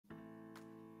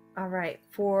All right,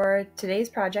 for today's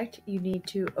project, you need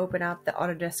to open up the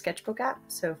Autodesk Sketchbook app.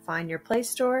 So find your Play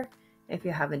Store if you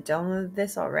haven't downloaded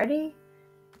this already,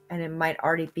 and it might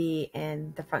already be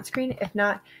in the front screen. If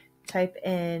not, type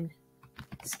in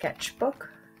Sketchbook,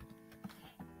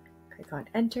 click on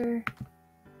Enter,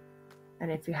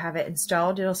 and if you have it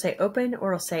installed, it'll say Open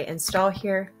or it'll say Install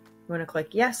here. You want to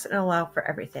click Yes and allow for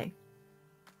everything.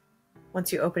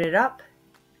 Once you open it up,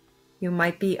 you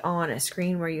might be on a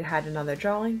screen where you had another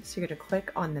drawing, so you're going to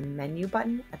click on the menu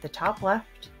button at the top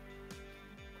left,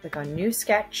 click on New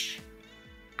Sketch,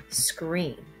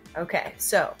 Screen. Okay,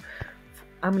 so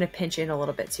I'm going to pinch in a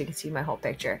little bit so you can see my whole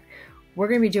picture. We're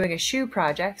going to be doing a shoe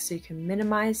project, so you can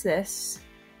minimize this,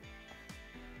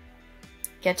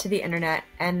 get to the internet,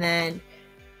 and then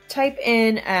type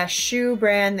in a shoe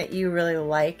brand that you really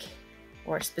like,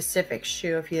 or a specific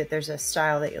shoe if there's a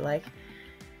style that you like.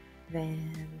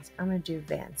 Vans. I'm going to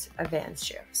do a Vans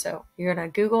shoe. So you're going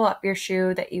to Google up your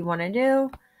shoe that you want to do,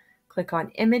 click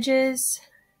on images,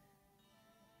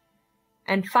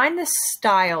 and find the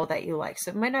style that you like.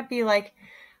 So it might not be like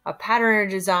a pattern or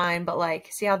design, but like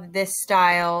see how this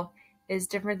style is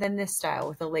different than this style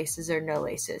with the laces or no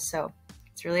laces. So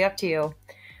it's really up to you.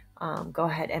 Go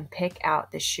ahead and pick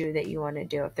out the shoe that you want to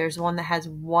do. If there's one that has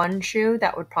one shoe,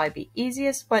 that would probably be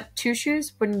easiest, but two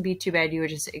shoes wouldn't be too bad. You would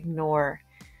just ignore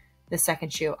the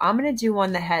second shoe. I'm going to do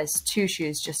one that has two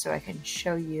shoes just so I can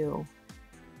show you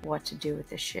what to do with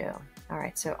the shoe. All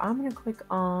right, so I'm going to click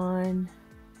on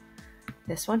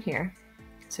this one here.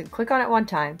 So click on it one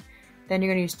time, then you're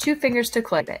going to use two fingers to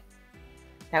click it.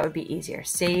 That would be easier.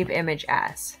 Save image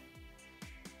as.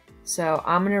 So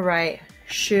I'm going to write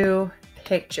shoe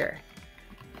picture.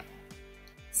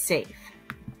 Save.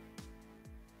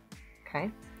 Okay.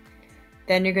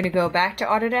 Then you're going to go back to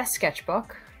Autodesk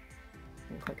Sketchbook.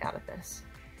 And click out of this,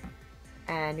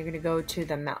 and you're going to go to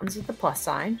the mountains with the plus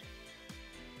sign,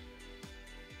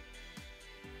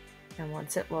 and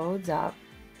once it loads up,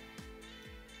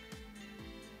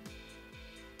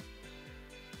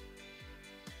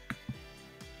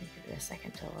 give it a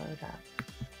second to load up.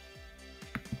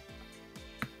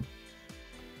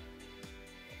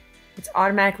 It's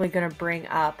automatically going to bring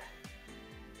up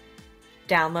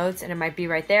downloads, and it might be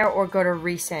right there, or go to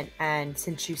recent, and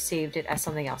since you saved it as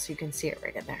something else, you can see it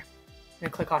right in there. I'm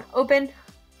going to click on open,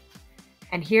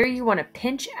 and here you want to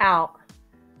pinch out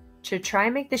to try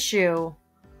and make the shoe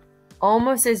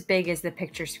almost as big as the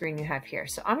picture screen you have here.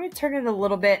 So I'm going to turn it a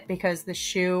little bit because the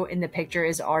shoe in the picture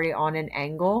is already on an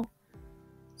angle.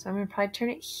 So I'm going to probably turn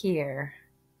it here,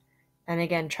 and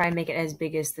again try and make it as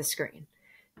big as the screen.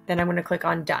 Then I'm going to click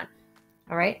on done.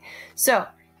 All right, so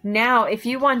now, if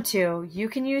you want to, you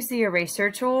can use the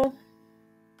eraser tool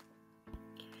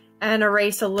and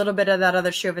erase a little bit of that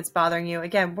other shoe if it's bothering you.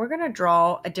 Again, we're going to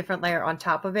draw a different layer on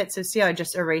top of it. So see how I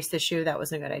just erased the shoe? That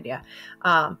wasn't a good idea.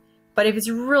 But if it's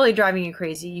really driving you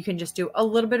crazy, you can just do a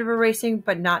little bit of erasing,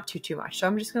 but not too much. So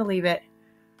I'm just going to leave it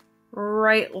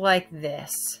right like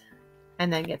this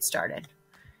and then get started.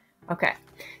 Okay,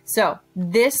 so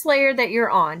this layer that you're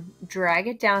on, drag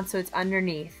it down so it's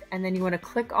underneath, and then you want to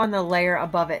click on the layer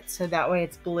above it so that way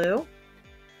it's blue.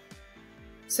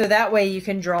 So that way you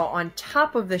can draw on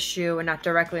top of the shoe and not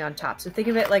directly on top. So think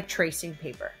of it like tracing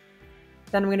paper.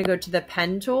 Then I'm going to go to the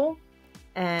pen tool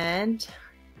and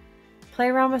play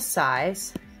around with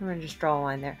size. I'm going to just draw a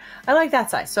line there. I like that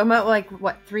size. So I'm at like,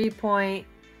 what,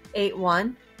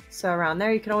 3.81. So around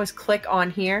there, you can always click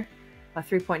on here.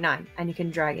 3.9, and you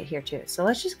can drag it here too. So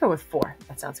let's just go with 4.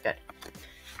 That sounds good.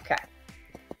 Okay.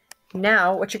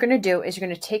 Now what you're going to do is you're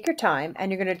going to take your time and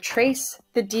you're going to trace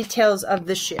the details of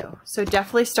the shoe. So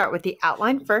definitely start with the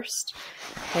outline first.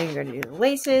 Then you're going to do the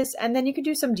laces, and then you can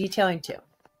do some detailing too.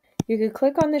 You can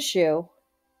click on the shoe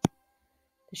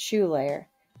layer,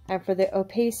 and for the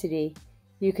opacity,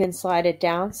 you can slide it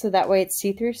down so that way it's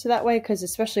see-through. So that way, because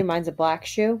especially mine's a black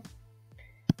shoe,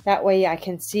 that way I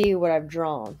can see what I've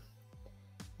drawn.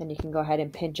 Then you can go ahead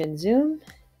and pinch and zoom.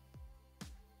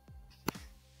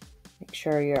 Make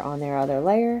sure you're on their other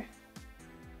layer.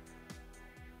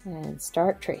 And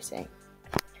start tracing.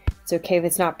 It's okay if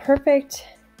it's not perfect.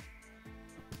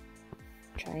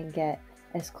 Try and get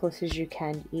as close as you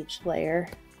can to each layer.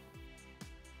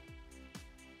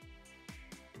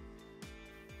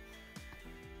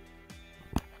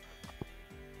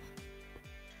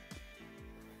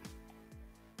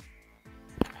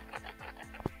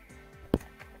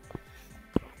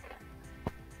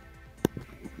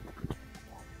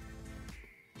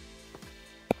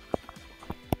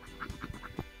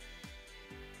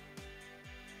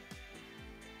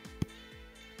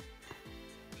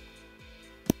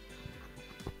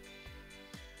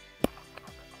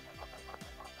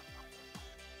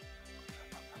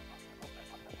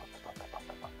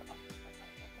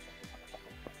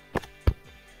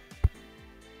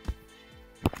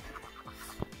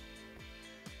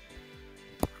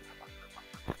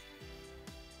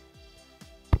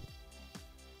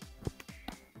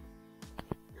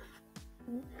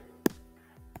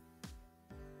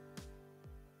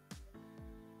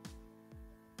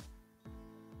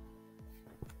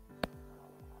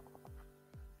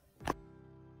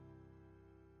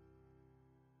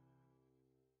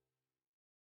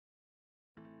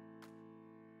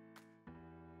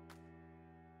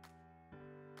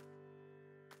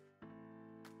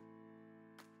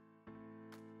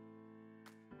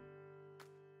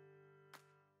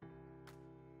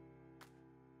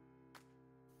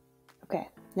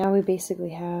 Now we basically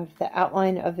have the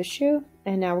outline of the shoe,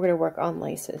 and now we're going to work on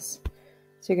laces.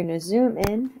 So you're going to zoom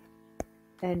in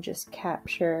and just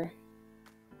capture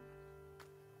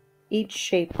each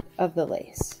shape of the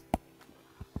lace.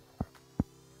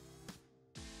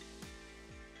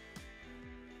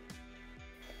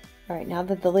 Alright, now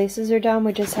that the laces are done,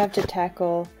 we just have to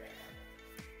tackle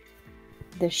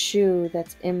the shoe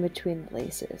that's in between the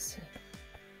laces.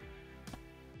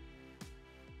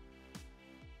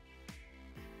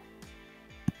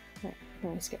 Right,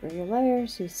 always get rid of your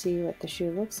layers so you see what the shoe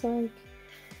looks like.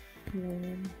 And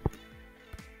then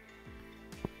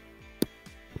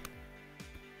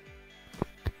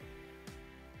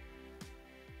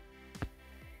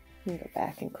you can go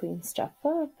back and clean stuff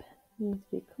up. It needs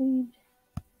to be cleaned.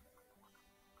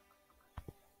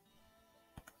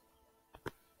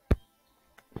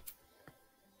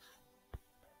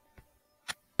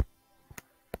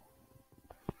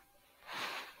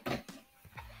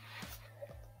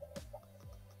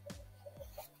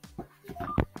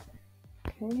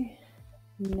 Okay,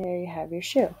 and there you have your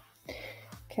shoe.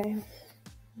 Okay,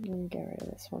 let me get rid of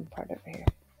this one part over here.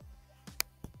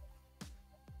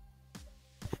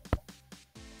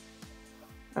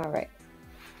 Alright,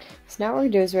 so now what we're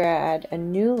going to do is we're going to add a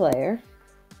new layer.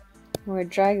 We're going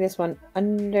to drag this one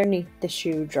underneath the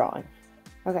shoe drawing.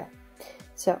 Okay,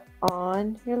 so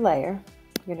on your layer,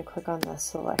 you're going to click on the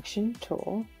selection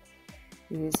tool,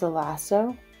 use the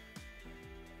lasso,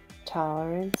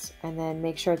 tolerance, and then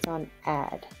make sure it's on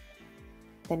add.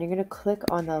 Then you're going to click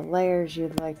on the layers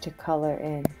you'd like to color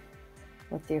in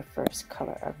with your first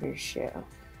color of your shoe.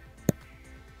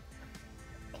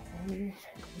 Okay, and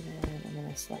then I'm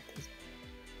going to select these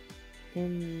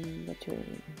in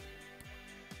between.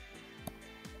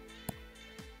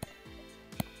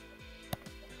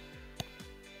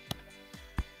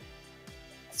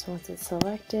 So once it's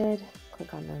selected,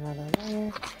 click on another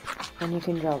layer, and you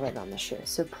can draw right on the shoe.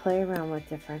 So play around with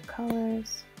different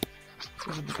colors.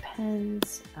 It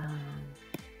depends.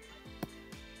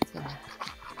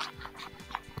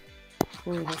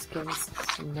 This gives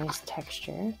some nice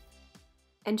texture.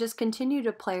 And just continue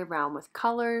to play around with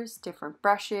colors, different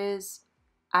brushes,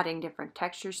 adding different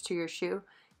textures to your shoe,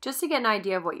 just to get an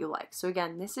idea of what you like. So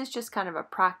again, this is just kind of a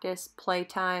practice, play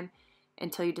time,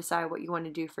 until you decide what you want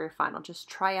to do for your final. Just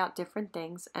try out different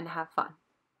things and have fun.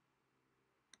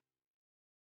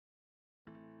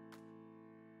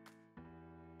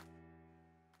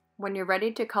 When you're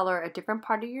ready to color a different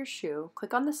part of your shoe,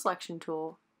 click on the selection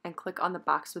tool and click on the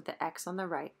box with the X on the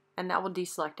right, and that will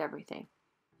deselect everything.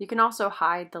 You can also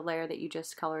hide the layer that you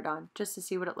just colored on just to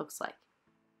see what it looks like.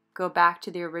 Go back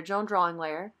to the original drawing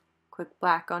layer, click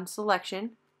back on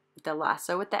selection with the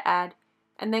lasso with the add,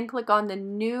 and then click on the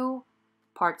new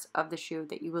parts of the shoe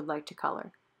that you would like to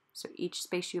color. So each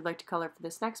space you'd like to color for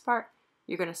this next part,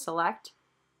 you're going to select,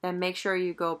 then make sure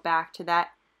you go back to that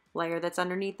layer that's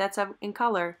underneath that's in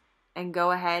color and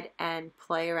go ahead and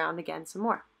play around again some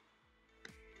more.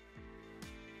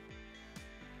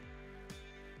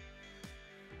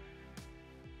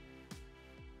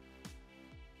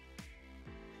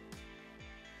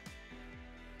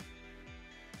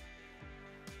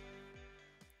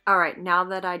 Alright, now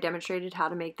that I demonstrated how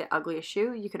to make the ugliest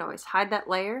shoe, you can always hide that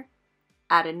layer,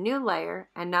 add a new layer,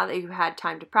 and now that you've had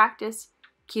time to practice,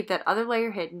 keep that other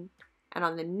layer hidden, and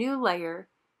on the new layer,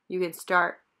 you can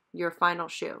start your final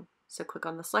shoe. So click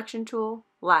on the selection tool,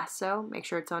 lasso, make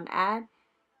sure it's on add,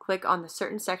 click on the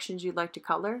certain sections you'd like to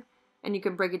color, and you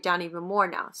can break it down even more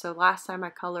now. So last time I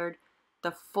colored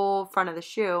the full front of the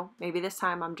shoe, maybe this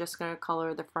time I'm just going to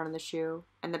color the front of the shoe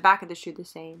and the back of the shoe the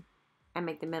same and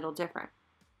make the middle different.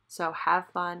 So have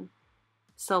fun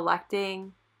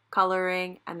selecting,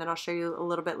 coloring, and then I'll show you a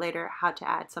little bit later how to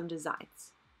add some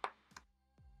designs.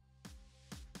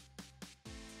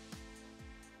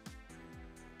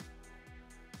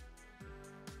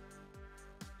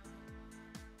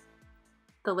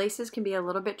 The laces can be a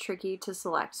little bit tricky to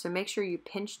select, so make sure you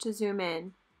pinch to zoom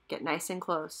in, get nice and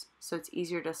close, so it's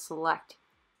easier to select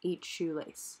each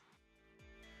shoelace.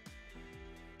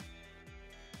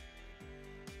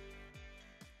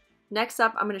 Next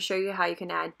up, I'm going to show you how you can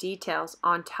add details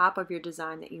on top of your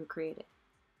design that you created.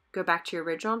 Go back to your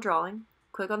original drawing,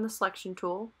 click on the selection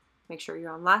tool, make sure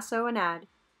you're on lasso and add,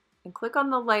 and click on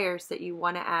the layers that you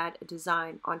want to add a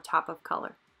design on top of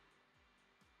color.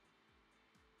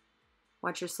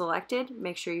 Once you're selected,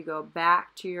 make sure you go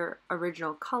back to your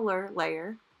original color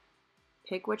layer,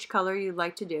 pick which color you'd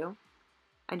like to do,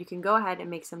 and you can go ahead and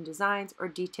make some designs or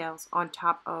details on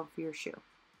top of your shoe.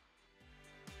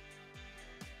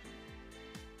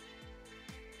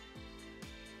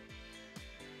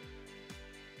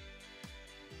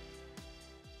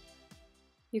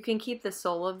 You can keep the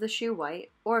sole of the shoe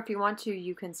white, or if you want to,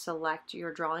 you can select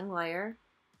your drawing layer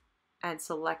and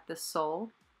select the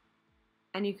sole,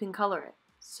 and you can color it.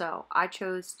 So I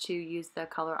chose to use the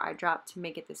color eyedrop to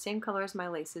make it the same color as my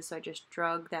laces, so I just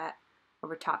drug that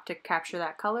over top to capture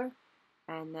that color,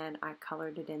 and then I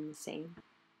colored it in the same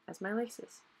as my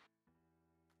laces.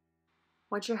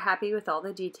 Once you're happy with all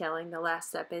the detailing, the last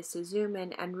step is to zoom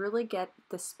in and really get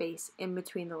the space in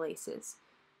between the laces.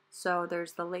 So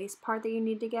there's the lace part that you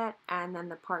need to get, and then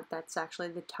the part that's actually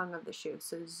the tongue of the shoe.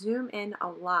 So zoom in a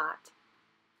lot.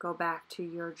 Go back to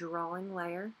your drawing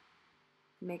layer.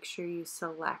 Make sure you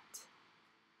select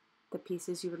the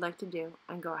pieces you would like to do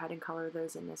and go ahead and color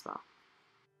those in as well.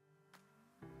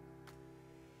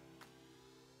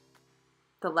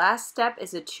 The last step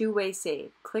is a two-way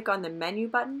save. Click on the menu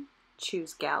button,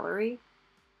 choose Gallery,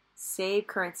 Save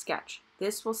Current Sketch.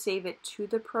 This will save it to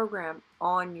the program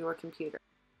on your computer.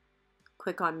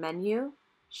 Click on Menu,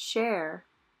 Share,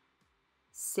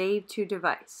 Save to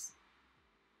Device.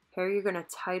 Here you're going to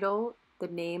title the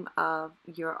name of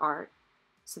your art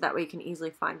so that way you can easily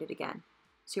find it again.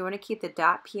 So you want to keep the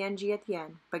 .png at the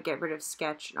end, but get rid of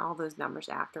sketch and all those numbers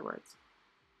afterwards.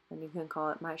 And you can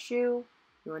call it My Shoe,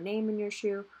 your name in your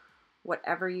shoe,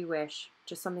 whatever you wish,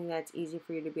 just something that's easy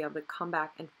for you to be able to come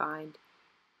back and find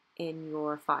in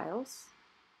your files.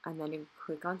 And then you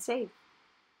click on Save.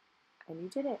 And you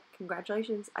did it.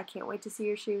 Congratulations. I can't wait to see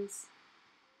your shoes.